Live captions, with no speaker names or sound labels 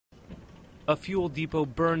A fuel depot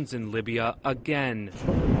burns in Libya again.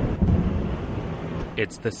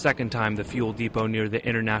 It's the second time the fuel depot near the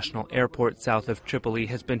international airport south of Tripoli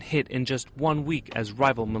has been hit in just 1 week as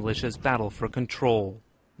rival militias battle for control.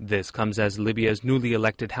 This comes as Libya's newly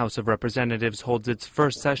elected House of Representatives holds its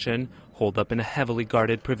first session, holed up in a heavily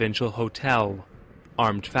guarded provincial hotel.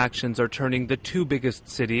 Armed factions are turning the two biggest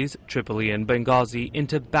cities, Tripoli and Benghazi,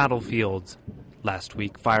 into battlefields. Last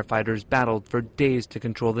week, firefighters battled for days to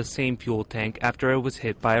control the same fuel tank after it was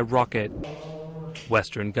hit by a rocket.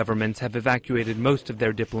 Western governments have evacuated most of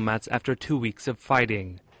their diplomats after 2 weeks of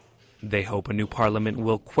fighting. They hope a new parliament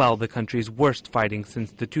will quell the country's worst fighting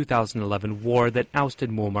since the 2011 war that ousted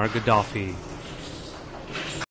Muammar Gaddafi.